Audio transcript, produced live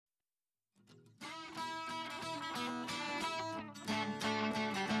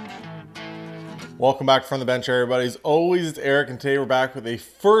Welcome back from the bench, everybody. As always, it's Eric, and today we're back with a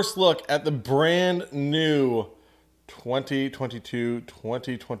first look at the brand new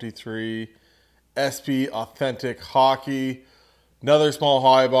 2022-2023 SP Authentic Hockey. Another small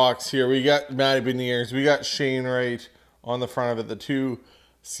high box here. We got Matty Beniers, we got Shane Wright on the front of it, the two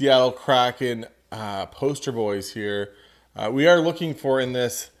Seattle Kraken poster boys here. We are looking for in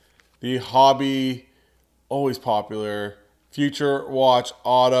this the hobby, always popular, Future Watch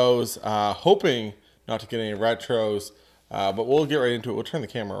autos, hoping not to get any retros, but we'll get right into it. We'll turn the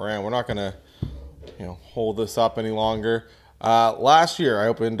camera around. We're not gonna, hold this up any longer. Last year, I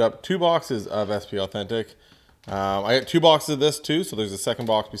opened up 2 boxes of SP Authentic. I got 2 boxes of this too, so there's a second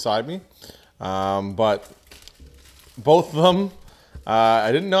box beside me. But both of them,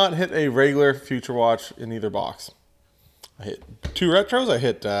 I did not hit a regular Future Watch in either box. I hit 2 retros. I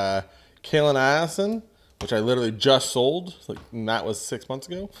hit Calen Addison, which I literally just sold, and that was 6 months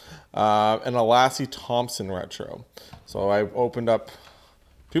ago, and a Lassie Thompson retro. So I opened up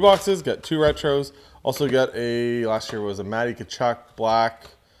 2 boxes, got 2 retros. Also got last year was a Matty Tkachuk black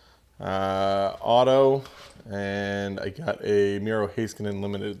auto, and I got a Miro Heiskanen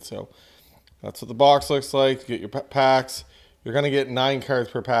limited. So that's what the box looks like. You get your packs. You're gonna get 9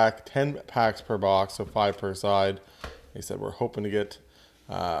 cards per pack, 10 packs per box, so 5 per side. Like I said, we're hoping to get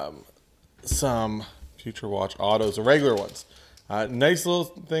some Future Watch autos, the regular ones. Nice little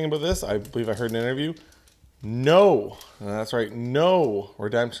thing about this, I believe I heard in an interview, that's right, no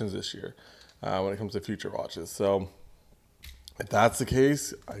redemptions this year when it comes to Future Watches. So if that's the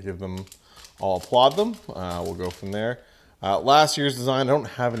case, I'll applaud them. We'll go from there. Last year's design, I don't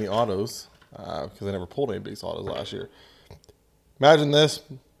have any autos because I never pulled any base autos last year. Imagine this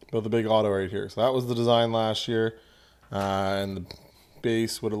with the big auto right here. So that was the design last year, and the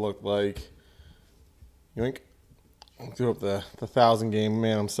base would have looked like, yoink, threw up the 1,000 game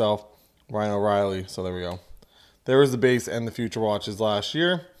man himself, Ryan O'Reilly. So there we go. There was the base and the Future Watches last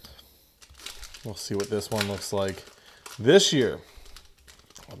year. We'll see what this one looks like this year.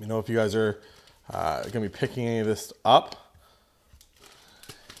 Let me know if you guys are going to be picking any of this up.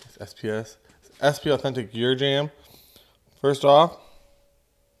 SP Authentic Gear Jam. First off,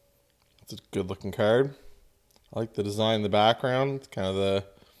 it's a good looking card. I like the design in the background. It's kind of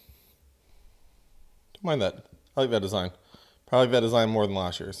don't mind that. I like that design. Probably like that design more than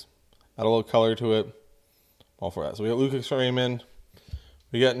last year's. Add a little color to it. All for that. So we got Lucas Raymond.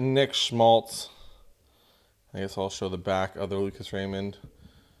 We got Nick Schmaltz. I guess I'll show the back of the Lucas Raymond.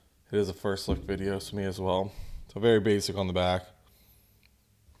 It is a first look video, so me as well. So very basic on the back.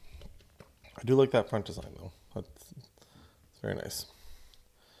 I do like that front design though. It's very nice.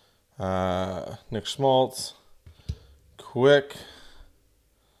 Nick Schmaltz. Quick.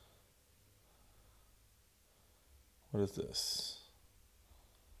 What is this?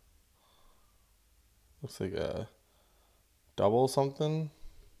 Looks like a double something.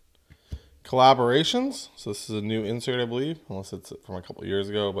 Collaborations. So this is a new insert, I believe, unless it's from a couple years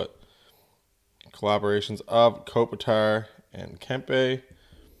ago, but collaborations of Kopitar and Kempe.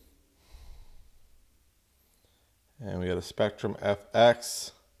 And we got a Spectrum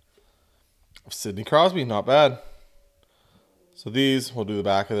FX of Sidney Crosby. Not bad. So these, we'll do the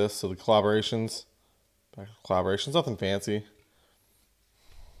back of this. So the collaborations. Back of collaborations, nothing fancy.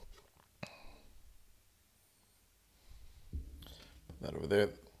 Put that over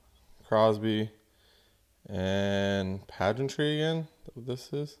there. Crosby and Pageantry again. Is that what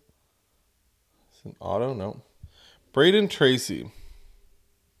this is? It's an auto? No. Braden Tracy.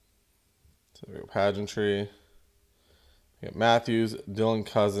 So there we go. Pageantry. We got Matthews, Dylan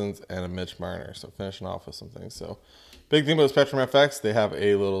Cousins, and a Mitch Marner. So finishing off with some things. So big thing about Spectrum FX, they have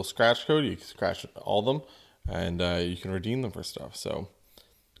a little scratch code. You can scratch all of them, and you can redeem them for stuff. So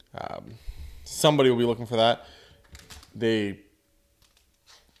somebody will be looking for that.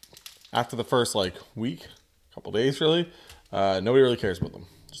 After the first week, couple days really, nobody really cares about them.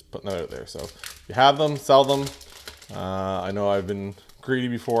 Just putting that out there. So if you have them, sell them. I know I've been greedy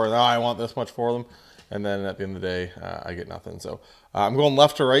before. Oh, I want this much for them. And then at the end of the day, I get nothing. So I'm going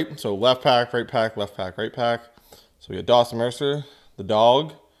left to right. So left pack, right pack, left pack, right pack. So we got Dawson Mercer, the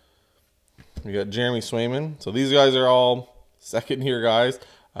dog. We got Jeremy Swayman. So these guys are all second year guys.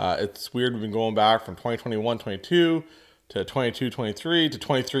 It's weird. We've been going back from 2021-22 to 22-23 to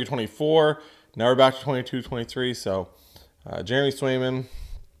 23-24. Now we're back to 22-23. So Jeremy Swayman.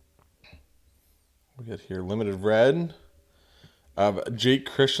 We got here limited red of Jake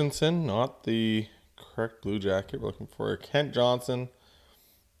Christensen, not the correct blue jacket. We're looking for Kent Johnson.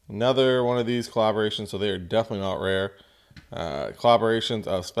 Another one of these collaborations, so they are definitely not rare. Collaborations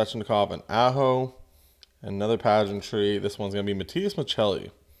of Svechnikov and Aho. Another pageantry. This one's going to be Matthias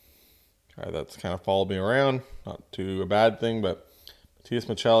Michelli. guy that's kind of followed me around. Not too a bad thing, but Matthias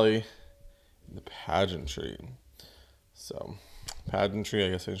Michelli, the pageantry. So pageantry, I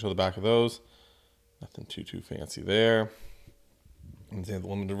guess I can show the back of those. Nothing too fancy there. And the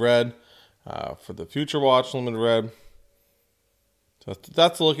limited red for the Future Watch limited red. So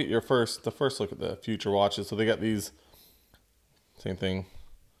that's a look at the first look at the Future Watches. So they got these, same thing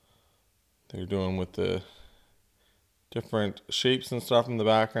they're doing with the different shapes and stuff in the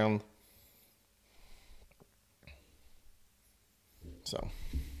background. So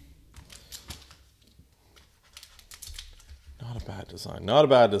not a bad design. Not a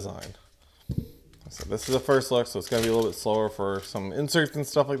bad design. So this is the first look, so it's gonna be a little bit slower for some inserts and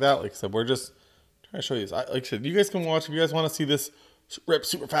stuff like that. Like I said, we're just trying to show you this. Like I said, you guys can watch if you guys want to see this rip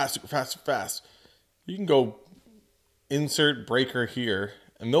super fast. You can go insert breaker here,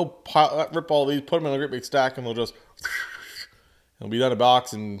 and they'll rip all these, put them in a great big stack, and they'll just it'll be done a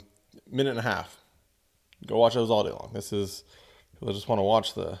box in a minute and a half. Go watch those all day long. This is people just want to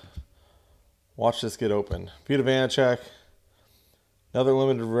watch this get open. Peter Vanacek, another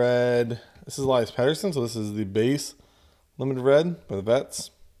limited red. This is Elias Pettersson, so this is the base limited red by the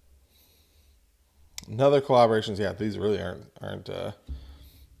Vets. Another collaborations. Yeah, these really aren't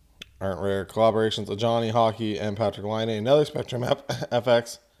rare collaborations. Johnny Hockey and Patrick Laine. Another Spectrum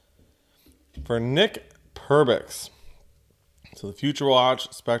FX for Nick Perbix. So the Future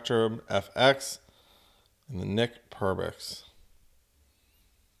Watch Spectrum FX and the Nick Perbix.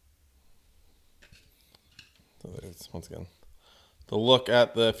 So there's once again the look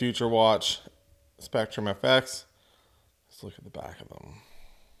at the Future Watch Spectrum FX. Let's look at the back of them.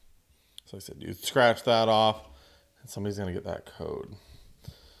 So I said, you scratch that off, and somebody's going to get that code.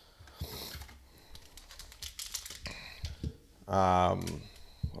 What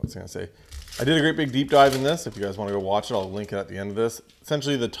was I going to say? I did a great big deep dive in this. If you guys want to go watch it, I'll link it at the end of this.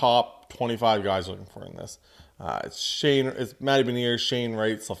 Essentially, the top 25 guys looking for in this. It's Matty Beniers, Shane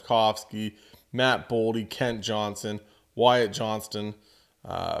Wright, Slavkovsky, Matt Boldy, Kent Johnson, Wyatt Johnston.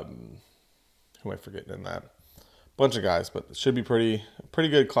 Who am I forgetting in that? Bunch of guys, but it should be pretty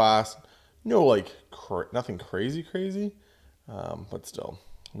good class. No, like nothing crazy, but still.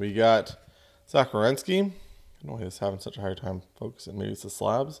 We got Zach Werenski. I don't know why he's having such a hard time focusing. Maybe it's the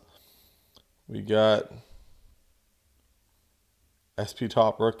slabs. We got SP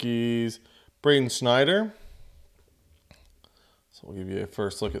Top Rookies, Braden Schneider. So we'll give you a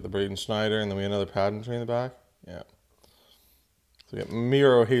first look at the Braden Schneider, and then we have another pageantry in the back. Yeah. So we got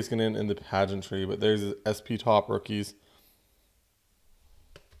Miro Heiskanen in the pageantry, but there's the SP Top Rookies.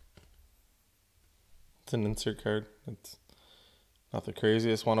 It's an insert card. It's not the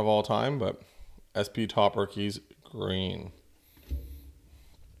craziest one of all time, but SP Top Rookies green.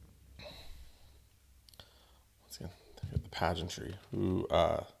 Once again, the pageantry.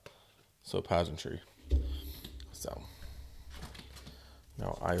 So pageantry. So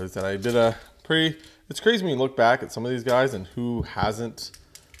no, I did a pretty. It's crazy when you look back at some of these guys and who hasn't,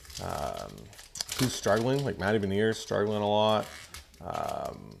 who's struggling. Like Matty Beniers struggling a lot.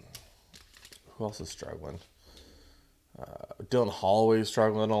 Who else is struggling? Dylan Holloway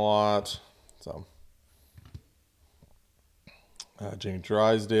struggling a lot. So Jamie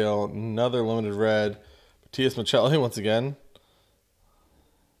Drysdale, another limited red. Matthias Michelli once again.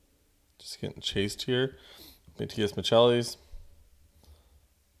 Just getting chased here. Matthias Michelli's.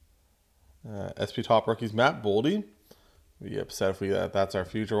 SP Top Rookies, Matt Boldy. Be upset if that's our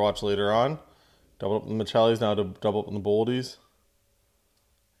Future Watch later on. Double up the Michelli's, now to double up on the Boldies.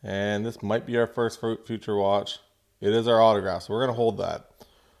 And this might be our first Future Watch. It is our autograph, so we're going to hold that.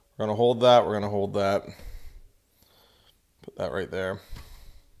 We're going to hold that. We're going to hold that. Put that right there.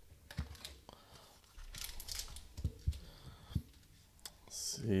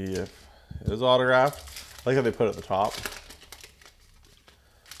 Let's see if it is autographed. I like how they put it at the top.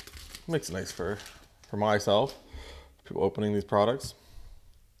 Makes it nice for myself, people opening these products.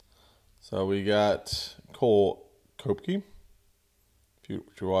 So we got Cole Kopke,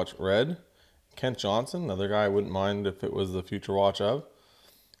 Future Watch red. Kent Johnson, another guy I wouldn't mind if it was the Future Watch of.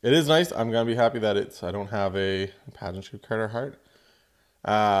 It is nice. I'm going to be happy that I don't have a pageantry Carter Hart.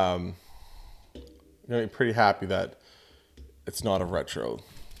 I'm going to be pretty happy that it's not a retro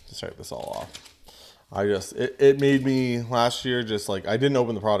to start this all off. It made me last year just like, I didn't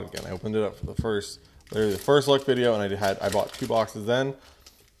open the product again. I opened it up for the first look video, and I bought 2 boxes then,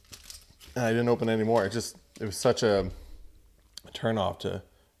 and I didn't open it anymore. It was such a turn off to,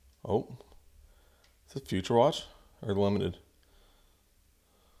 is it Future Watch or limited?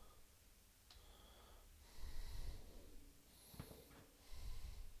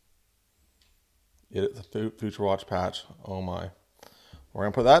 It's a Future Watch patch. Oh my. We're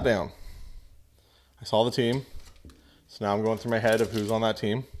going to put that down. I saw the team. So now I'm going through my head of who's on that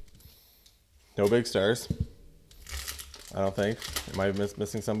team. No big stars. I don't think. Am I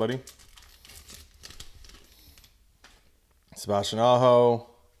missing somebody? Sebastian Aho,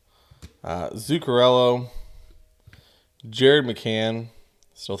 Zuccarello, Jared McCann.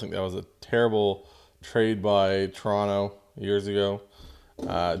 Still think that was a terrible trade by Toronto years ago.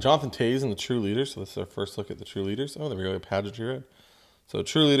 Jonathan Toews and the True Leaders. So this is our first look at the True Leaders. Oh, there we go. Pageantry red. So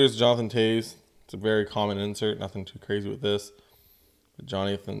True Leaders, Jonathan Toews. It's a very common insert. Nothing too crazy with this. But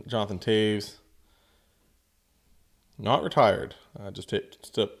Jonathan Toews, not retired. Just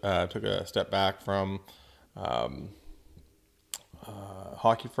took a step back from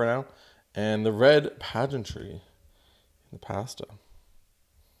hockey for now. And the red Pageantry in the pasta.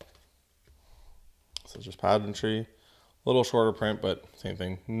 So just Pageantry. A little shorter print, but same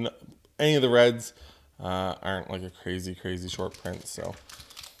thing. No, any of the reds aren't like a crazy short print. So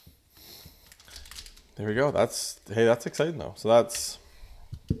there we go. That's exciting though. So that's,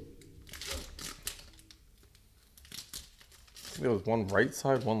 I think there was one right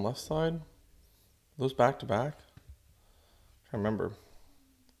side, one left side. Those back to back. I remember.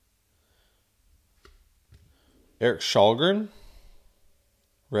 Eric Schalgren,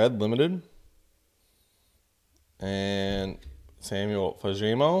 red limited. And Samuel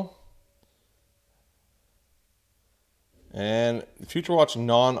Fajemo. And Future Watch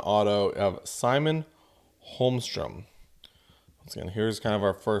non-auto of Simon Holmstrom. Once again, here's kind of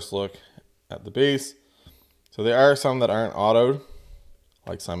our first look at the base. So there are some that aren't autoed,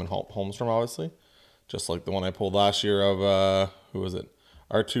 like Simon Holmstrom, obviously. Just like the one I pulled last year of, who was it?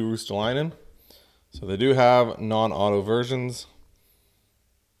 R2 Ristolainen. So they do have non-auto versions.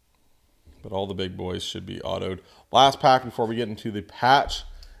 But all the big boys should be autoed. Last pack before we get into the patch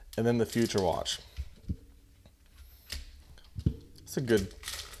and then the Future Watch. It's a good.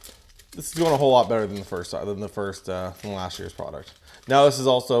 This is doing a whole lot better than than last year's product. Now this is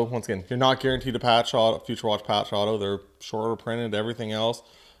also, once again, you're not guaranteed a patch auto, Future Watch patch auto. They're shorter printed, everything else.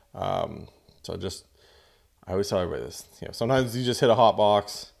 So just, I always tell everybody this. You know, sometimes you just hit a hot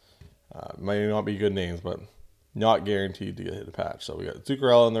box. Might not be good names, but not guaranteed to get hit a patch. So we got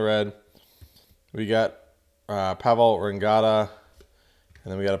Zuccarello in the red. We got Pavel Ringata,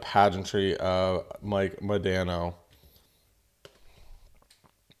 and then we got a Pageantry of Mike Modano.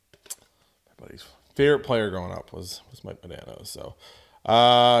 My buddy's favorite player growing up was Mike Modano. So,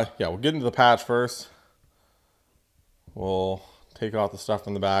 yeah, we'll get into the patch first. We'll take off the stuff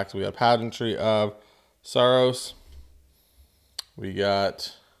from the back. So we got a Pageantry of Saros. We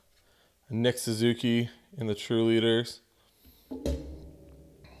got Nick Suzuki in the True Leaders.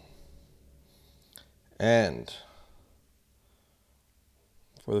 And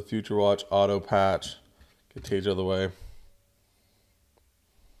for the Future Watch auto patch, get Tage out of the way.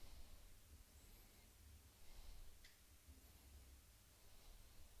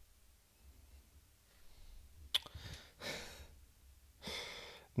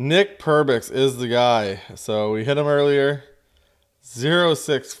 Nick Perbix is the guy. So we hit him earlier.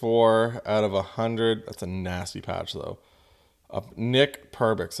 064 out of 100. That's a nasty patch though. Of Nick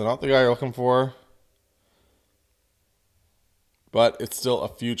Perbix. So not the guy you're looking for. But it's still a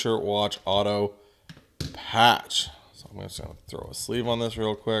Future Watch auto patch. So I'm just going to throw a sleeve on this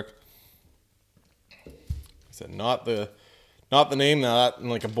real quick. I said not the name, not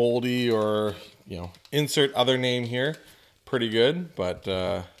like a Boldy or, you know, insert other name here. Pretty good, but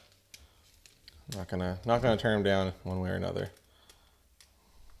not gonna turn him down one way or another.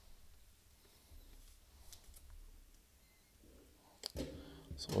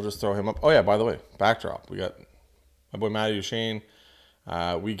 So we'll just throw him up. Oh yeah, by the way, backdrop. We got my boy Matty Duchene.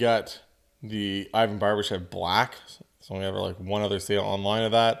 We got the Ivan Barbashev black. So we have like one other sale online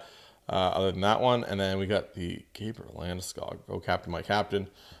of that, other than that one. And then we got the Gabriel Landeskog, Go Captain My Captain,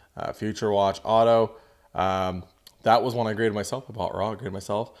 Future Watch auto. That was one I graded myself. I bought raw, graded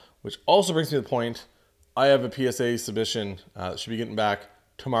myself, which also brings me to the point. I have a PSA submission that should be getting back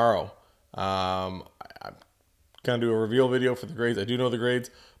tomorrow. I'm gonna do a reveal video for the grades. I do know the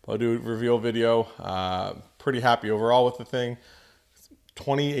grades, but I'll do a reveal video. Pretty happy overall with the thing.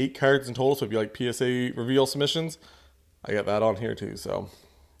 28 cards in total, so if you like PSA reveal submissions, I got that on here too. So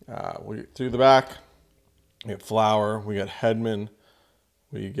we through the back, we got Flower, we got Hedman,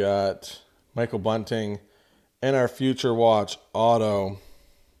 we got Michael Bunting, and our Future Watch auto.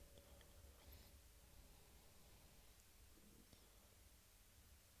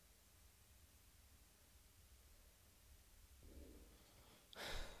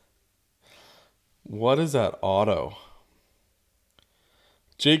 What is that auto?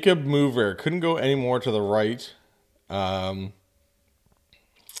 Jacob Mover. Couldn't go any more to the right. But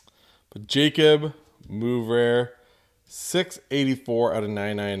Jacob Move Rare. 684 out of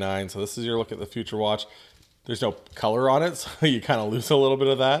 999. So this is your look at the Future Watch. There's no color on it, so you kind of lose a little bit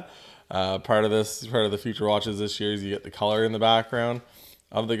of that. Part of the Future Watches this year is you get the color in the background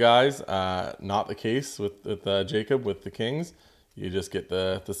of the guys. Not the case with Jacob with the Kings. You just get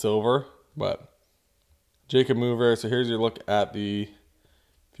the silver. But Jacob Move Rare. So here's your look at the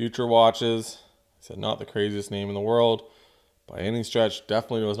Future Watches. I said not the craziest name in the world by any stretch.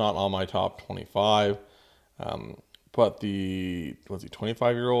 Definitely was not on my top 25. But the, was he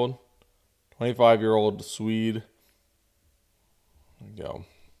 25-year-old? 25-year-old Swede. There we go.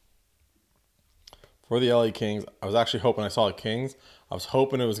 For the LA Kings, I was actually hoping, I saw the Kings. I was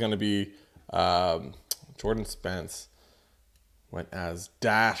hoping it was going to be Jordan Spence. Went as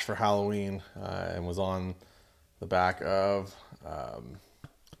Dash for Halloween and was on the back of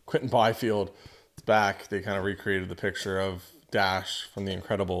Quentin Byfield's back. They kind of recreated the picture of Dash from The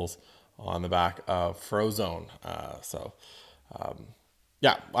Incredibles on the back of Frozone.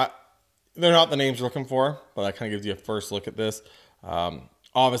 Yeah, they're not the names you're looking for, but that kind of gives you a first look at this.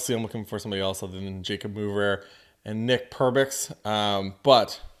 Obviously, I'm looking for somebody else other than Jacob Move Rare and Nick Perbix,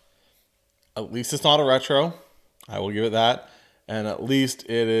 but at least it's not a retro. I will give it that. And at least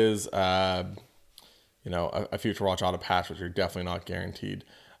it is, a Future Watch auto patch, which you're definitely not guaranteed.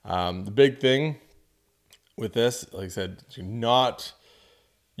 The big thing with this, like I said,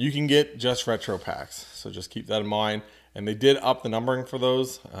 you can get just retro packs, so just keep that in mind. And they did up the numbering for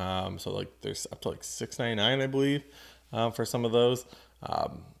those, so like there's up to like $6.99, I believe, for some of those.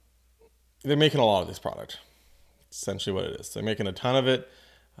 They're making a lot of this product. Essentially, what it is, they're making a ton of it.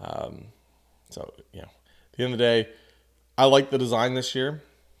 So at the end of the day, I like the design this year.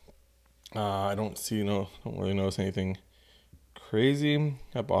 I don't really notice anything crazy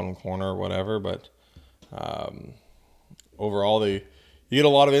at bottom corner or whatever, but overall you get a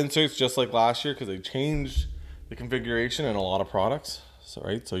lot of inserts just like last year because they changed the configuration in a lot of products.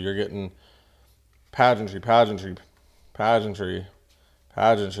 So you're getting pageantry.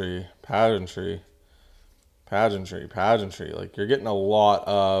 Like you're getting a lot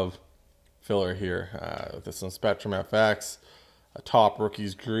of filler here. With some Spectrum FX, a top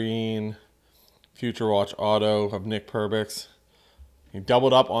rookies green, Future Watch auto of Nick Perbix. He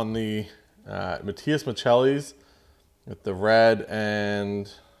doubled up on the Matthias Michelli's with the red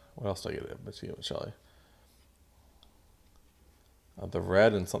and what else did I get? Matthias Michelli. The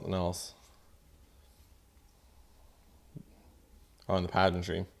red and something else. On the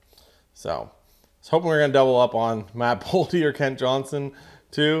pageantry. So I was hoping we were gonna double up on Matt Boldy or Kent Johnson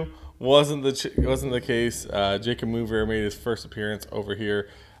too. Wasn't the case. Jacob Move Rare made his first appearance over here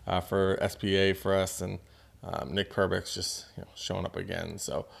for SPA for us, and Nick Perbix just showing up again.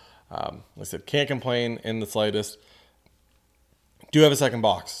 So like I said, can't complain in the slightest. Do have a second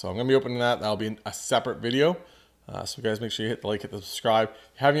box, so I'm gonna be opening that. That'll be a separate video. So guys, make sure you hit the like, hit the subscribe.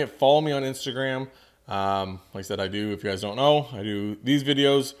 If you haven't yet, follow me on Instagram. Like I said, if you guys don't know, I do these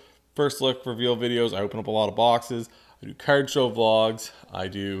videos, first look reveal videos. I open up a lot of boxes. I do card show vlogs. I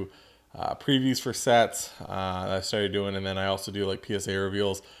do previews for sets that I started doing, and then I also do like PSA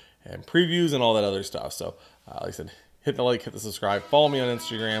reveals and previews and all that other stuff. So like I said, hit the like, hit the subscribe, follow me on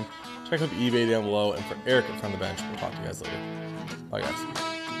Instagram, check out the eBay down below, and for Eric at From the Bench, we'll talk to you guys later. Bye guys.